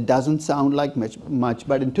today, that doesn't sound like much.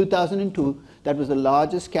 But in 2002, that was the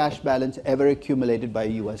largest cash balance ever accumulated by a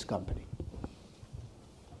US company.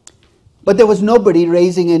 But there was nobody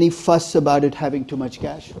raising any fuss about it having too much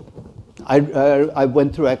cash. I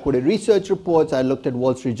went through equity research reports, I looked at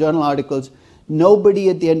Wall Street Journal articles. Nobody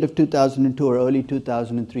at the end of 2002 or early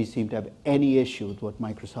 2003 seemed to have any issue with what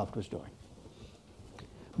Microsoft was doing.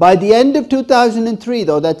 By the end of 2003,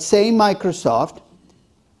 though, that same Microsoft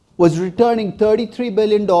was returning $33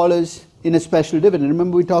 billion in a special dividend.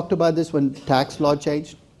 Remember we talked about this when tax law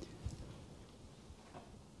changed?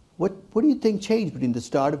 What do you think changed between the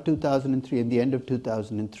start of 2003 and the end of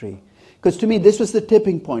 2003? Because to me, this was the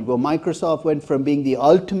tipping point where Microsoft went from being the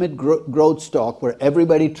ultimate growth stock where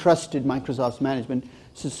everybody trusted Microsoft's management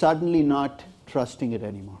to suddenly not trusting it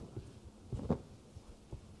anymore.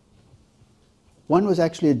 One was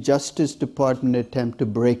actually a Justice Department attempt to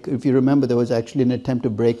break, if you remember, there was actually an attempt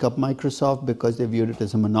to break up Microsoft because they viewed it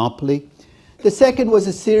as a monopoly. The second was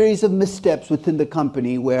a series of missteps within the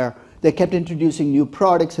company where they kept introducing new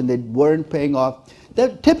products and they weren't paying off.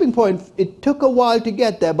 The tipping point, it took a while to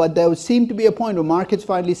get there, but there seemed to be a point where markets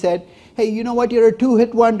finally said, hey, you know what, you're a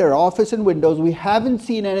two-hit wonder, Office and Windows. We haven't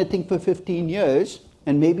seen anything for 15 years,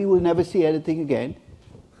 and maybe we'll never see anything again.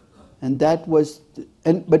 And that was,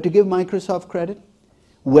 but to give Microsoft credit,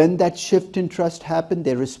 when that shift in trust happened,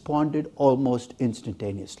 they responded almost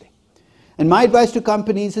instantaneously. And my advice to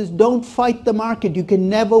companies is don't fight the market. You can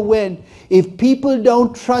never win. If people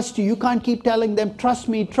don't trust you, you can't keep telling them, trust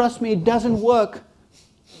me, it doesn't work.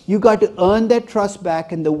 You got to earn that trust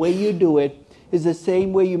back, and the way you do it is the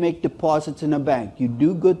same way you make deposits in a bank. You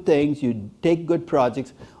do good things, you take good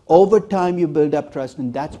projects. Over time, you build up trust,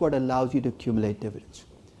 and that's what allows you to accumulate dividends.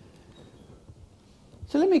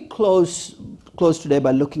 So let me close today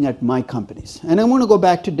by looking at my companies. And I want to go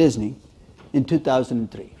back to Disney in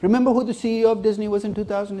 2003. Remember who the CEO of Disney was in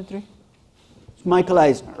 2003? It's Michael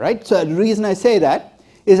Eisner, right? So the reason I say that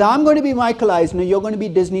is I'm going to be Michael Eisner, you're going to be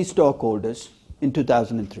Disney stockholders in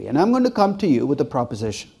 2003. And I'm going to come to you with a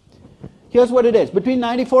proposition. Here's what it is. Between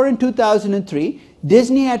 94 and 2003,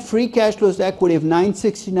 Disney had free cash flows to equity of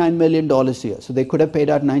 $969 million a year. So they could have paid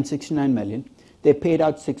out $969 million. They paid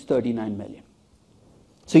out $639 million.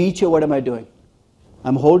 So each year, what am I doing?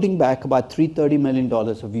 I'm holding back about $330 million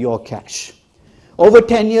of your cash. Over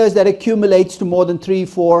 10 years, that accumulates to more than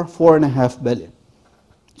 $4.5 billion.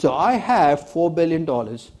 So I have $4 billion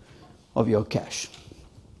of your cash,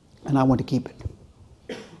 and I want to keep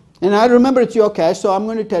it. And I remember it's your cash, so I'm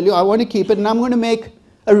going to tell you I want to keep it, and I'm going to make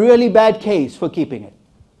a really bad case for keeping it.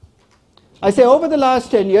 I say, over the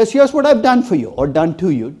last 10 years, here's what I've done for you, or done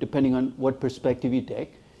to you, depending on what perspective you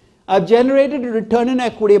take. I've generated a return on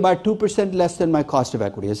equity about 2% less than my cost of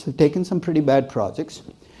equity. So I've taken some pretty bad projects.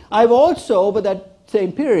 I've also, over that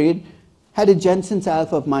same period, had a Jensen's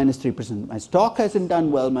alpha of minus 3%. My stock hasn't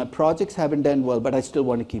done well, my projects haven't done well, but I still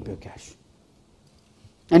want to keep your cash.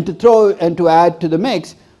 And to add to the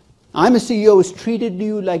mix, I'm a CEO who's treated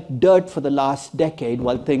you like dirt for the last decade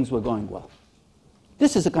while things were going well.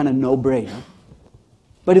 This is a kind of no-brainer.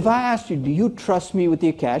 But if I asked you, do you trust me with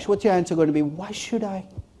your cash? What's your answer going to be? Why should I?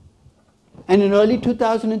 And in early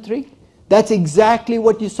 2003, that's exactly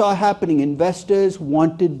what you saw happening. Investors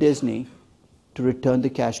wanted Disney to return the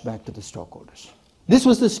cash back to the stockholders. This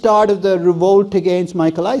was the start of the revolt against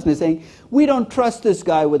Michael Eisner, saying, we don't trust this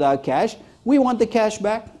guy with our cash. We want the cash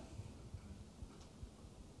back.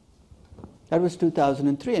 That was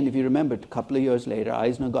 2003. And if you remember, a couple of years later,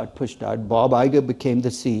 Eisner got pushed out. Bob Iger became the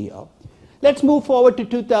CEO. Let's move forward to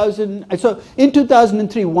 2000. So in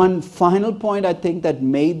 2003, one final point I think that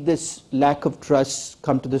made this lack of trust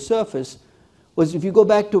come to the surface was if you go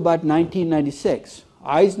back to about 1996,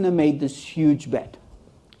 Eisner made this huge bet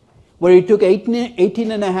where he took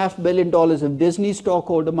 $18.5 billion of Disney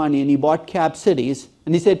stockholder money and he bought Cap Cities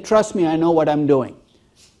and he said, trust me, I know what I'm doing.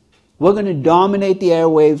 We're going to dominate the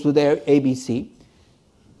airwaves with ABC.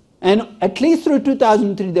 And at least through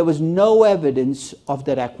 2003, there was no evidence of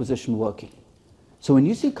that acquisition working. So when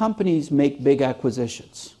you see companies make big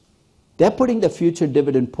acquisitions, they're putting the future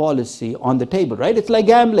dividend policy on the table, right? It's like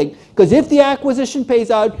gambling. Because if the acquisition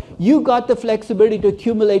pays out, you got the flexibility to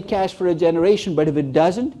accumulate cash for a generation. But if it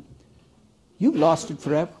doesn't, you've lost it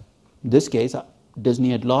forever. In this case,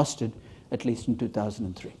 Disney had lost it, at least in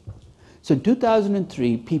 2003. So in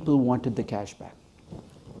 2003, people wanted the cash back.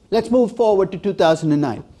 Let's move forward to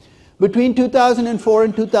 2009. Between 2004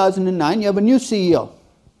 and 2009, you have a new CEO,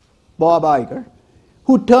 Bob Iger,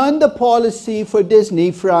 who turned the policy for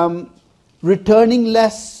Disney from returning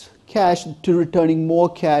less cash to returning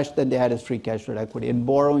more cash than they had as free cash flow equity and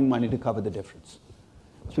borrowing money to cover the difference.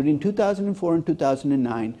 So between 2004 and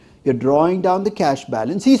 2009, you're drawing down the cash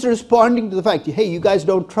balance. He's responding to the fact, hey, you guys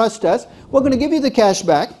don't trust us. We're going to give you the cash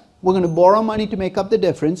back. We're going to borrow money to make up the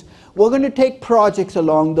difference. We're going to take projects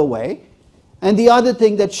along the way. And the other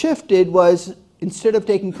thing that shifted was instead of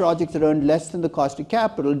taking projects that earned less than the cost of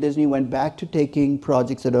capital, Disney went back to taking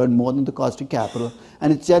projects that earned more than the cost of capital.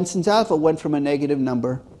 And its Jensen's alpha went from a negative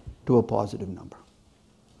number to a positive number.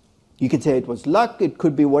 You could say it was luck, it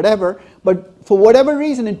could be whatever. But for whatever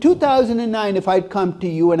reason, in 2009, if I'd come to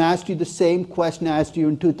you and asked you the same question I asked you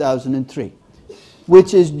in 2003,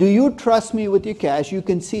 which is, do you trust me with your cash? You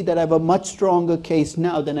can see that I have a much stronger case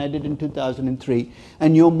now than I did in 2003.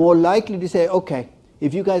 And you're more likely to say, okay,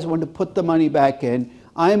 if you guys want to put the money back in,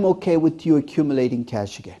 I'm okay with you accumulating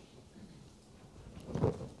cash again.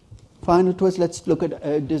 Final twist, let's look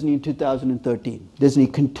at Disney in 2013. Disney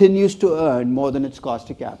continues to earn more than its cost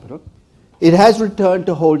of capital. It has returned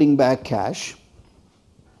to holding back cash.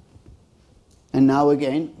 And now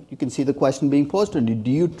again, you can see the question being posed on you. Do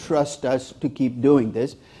you trust us to keep doing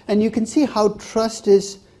this? And you can see how trust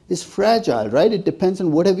is fragile, right? It depends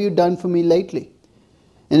on what have you done for me lately.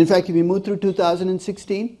 And in fact, if you move through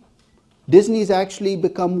 2016, Disney's actually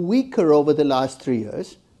become weaker over the last 3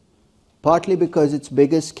 years, partly because its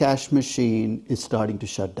biggest cash machine is starting to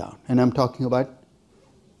shut down. And I'm talking about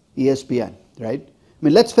ESPN, right? I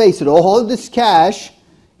mean, let's face it, all this cash,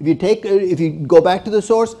 if you go back to the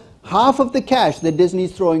source, half of the cash that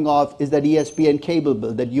Disney's throwing off is that ESPN cable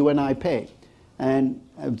bill that you and I pay. And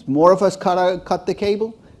as more of us cut the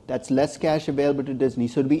cable, that's less cash available to Disney.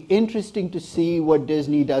 So it'll be interesting to see what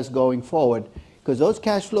Disney does going forward. because those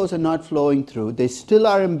cash flows are not flowing through. They still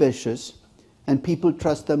are ambitious, and people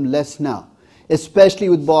trust them less now, especially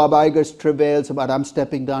with Bob Iger's travails about I'm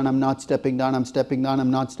stepping down, I'm not stepping down, I'm stepping down,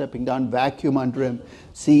 I'm not stepping down, vacuum under him,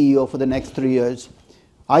 CEO for the next 3 years.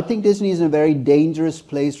 I think Disney is in a very dangerous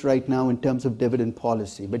place right now in terms of dividend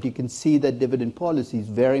policy, but you can see that dividend policy is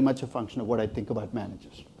very much a function of what I think about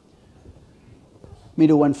managers. Let me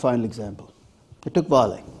do one final example. I took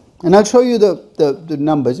Vale, and I'll show you the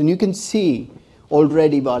numbers, and you can see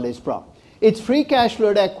already Vale's problem. Its free cash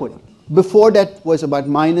flow to equity before that was about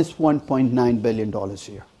minus $1.9 billion a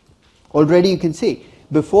year. Already you can see,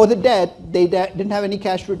 before the debt, they didn't have any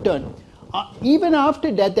cash return. Even after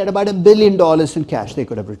debt, they had about $1 billion in cash they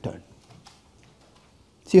could have returned.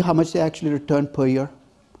 See how much they actually returned per year?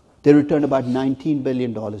 They returned about $19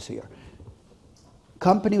 billion a year.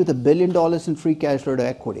 Company with $1 billion in free cash flow to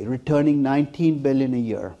equity, returning $19 billion a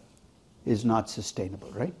year is not sustainable,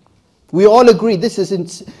 right? We all agree this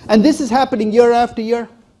is, and this is happening year after year.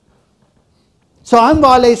 So I'm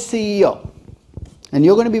Vale's CEO, and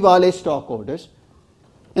you're going to be Vale's stockholders,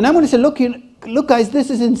 and I'm going to say, look guys, this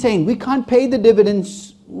is insane. We can't pay the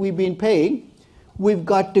dividends we've been paying. We've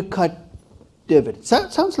got to cut dividends.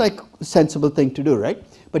 Sounds like a sensible thing to do, right?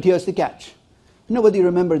 But here's the catch. You know whether you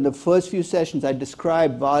remember in the first few sessions I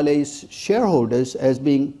described Vale's shareholders as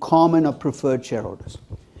being common or preferred shareholders.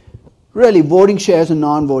 Really, voting shares and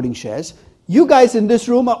non-voting shares. You guys in this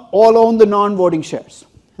room all own the non-voting shares.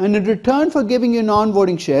 And in return for giving you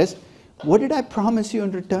non-voting shares, what did I promise you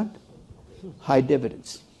in return? High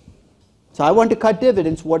dividends. So I want to cut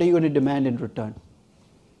dividends. What are you going to demand in return?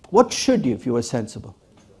 What should you if you were sensible?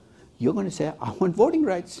 You're going to say, I want voting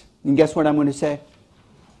rights. And guess what I'm going to say?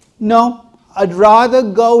 No, I'd rather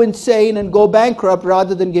go insane and go bankrupt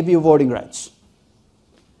rather than give you voting rights.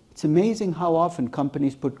 It's amazing how often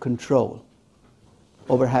companies put control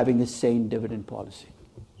over having a sane dividend policy.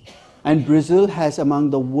 And Brazil has among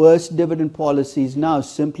the worst dividend policies now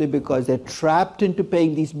simply because they're trapped into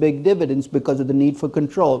paying these big dividends because of the need for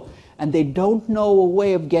control. And they don't know a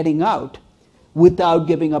way of getting out without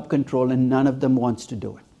giving up control, and none of them wants to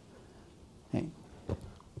do it. Okay.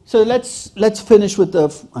 So let's finish with the,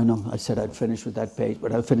 I know I said I'd finish with that page,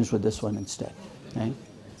 but I'll finish with this one instead. Okay.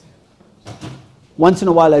 Once in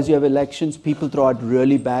a while, as you have elections, people throw out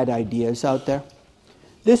really bad ideas out there.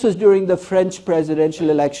 This was during the French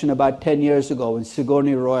presidential election about 10 years ago when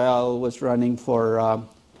Sigourney Royal was running for,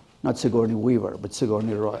 not Sigourney Weaver, but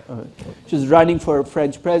Sigourney Royal. She was running for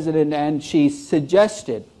French president, and she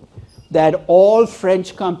suggested that all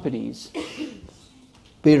French companies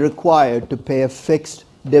be required to pay a fixed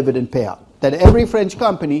dividend payout. That every French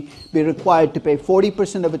company be required to pay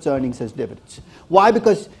 40% of its earnings as dividends. Why?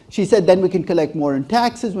 Because she said then we can collect more in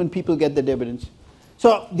taxes when people get the dividends.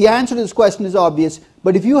 So the answer to this question is obvious,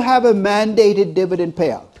 but if you have a mandated dividend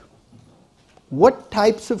payout, what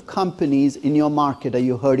types of companies in your market are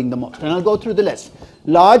you hurting the most? And I'll go through the list.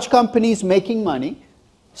 Large companies making money,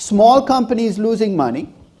 small companies losing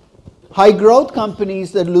money, high growth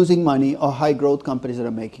companies that are losing money, or high growth companies that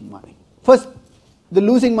are making money. First, the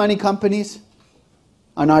losing money companies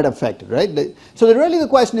are not affected, right? So really the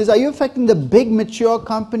question is, are you affecting the big mature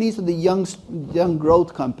companies or the young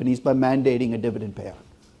growth companies by mandating a dividend payout?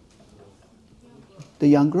 The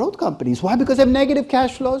young growth companies. Why? Because they have negative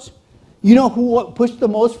cash flows. You know who pushed the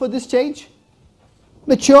most for this change?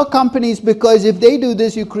 Mature companies, because if they do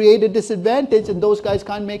this, you create a disadvantage and those guys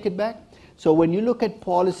can't make it back. So when you look at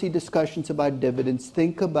policy discussions about dividends,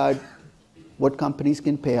 think about what companies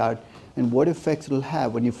can pay out and what effects it will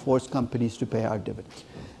have when you force companies to pay out dividends.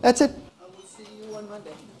 That's it. I will see you on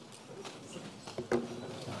Monday.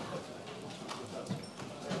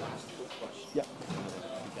 Yeah.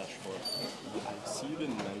 I see you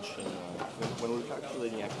didn't mention, when we're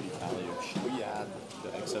calculating equity value, should we add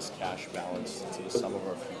the excess cash balance to the sum of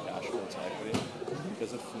our free cash flow to equity?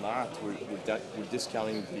 Because if not, we're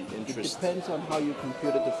discounting the interest. It depends on how you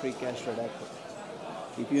computed the free cash flow equity.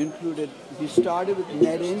 If you started with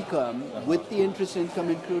net income with the interest income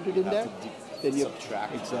included in there, then you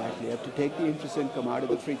subtract. Exactly. You have to take the interest income out of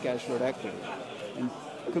the free cash flow equity and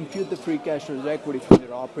compute the free cash flow equity from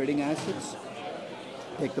your operating assets.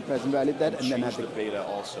 Take the present value of that, and then have the beta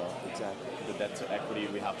also. Exactly. The debt to equity,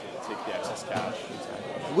 we have to take the excess cash.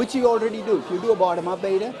 Exactly. Which you already do. If you do a bottom-up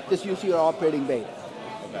beta, just use your operating beta.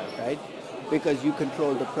 Okay. Right? Because you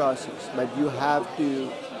control the process, but you have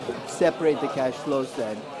to separate the cash flows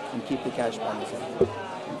then and keep the cash balance in.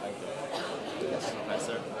 Yes.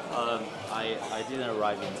 Professor, I didn't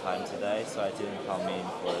arrive in time today, so I didn't come in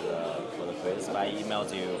for the quiz. But I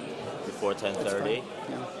emailed you before 10:30.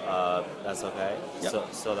 Yeah. That's okay.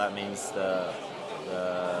 Yep. So that means the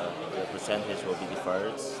the percentage will be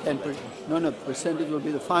deferred? 10%. No, percentage will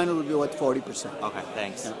be the final will be what 40%. Okay,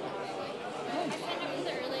 thanks. Yeah. I signed up for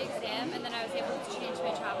the early exam and then I was able to change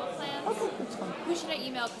my travel plans. Okay, that's fine. Who should I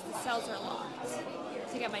email because the cells are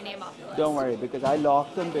locked to get my name off the list? Don't worry, because I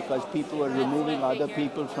locked them because people were That's removing what I other figured.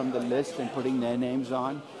 people from the list and putting their names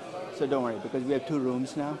on. So don't worry, because we have 2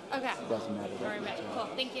 rooms now. Okay. It doesn't matter. All right, cool.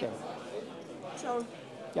 Thank you. Okay. So,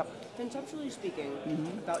 Yep. conceptually speaking,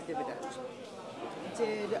 about dividends,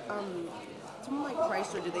 did someone like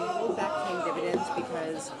Chrysler, did they hold back paying dividends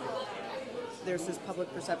because there's this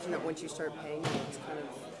public perception that once you start paying them, it's kind of...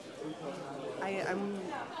 I'm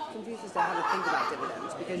confused as to how to think about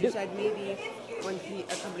dividends, because you said maybe when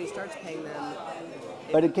a company starts paying them...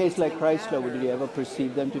 But in a case like Chrysler, matter. would you ever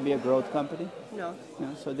perceive them to be a growth company? No.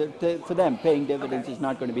 No, so for them, paying dividends is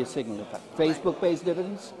not going to be a signal effect. Facebook pays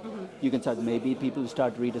dividends, you can start, maybe people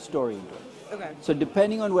start to read a story into it. Okay. So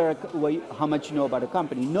depending on how much you know about a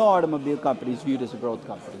company, no automobile company is viewed as a growth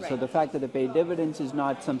company. So Right. the fact that they pay dividends is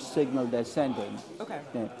not some signal they're sending. Okay.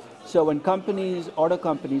 Yeah. So when auto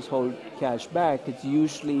companies hold cash back, it's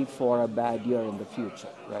usually for a bad year in the future,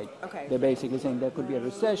 right? Okay. They're basically saying there could be a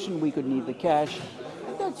recession, we could need the cash.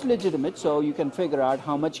 And that's legitimate, so you can figure out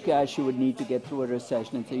how much cash you would need to get through a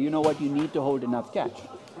recession and say, you know what, you need to hold enough cash.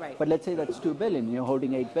 Right. But let's say that's $2 billion, you're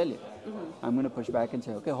holding $8 billion. I'm going to push back and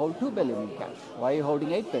say, okay, hold $2 billion in cash. Why are you holding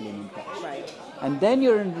 $8 billion in cash? Right. And then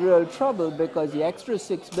you're in real trouble because the extra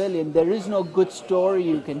 $6 billion, there is no good story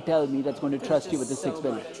you can tell me that's going to trust you with the $6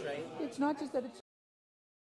 billion. Much, right? It's not just that it's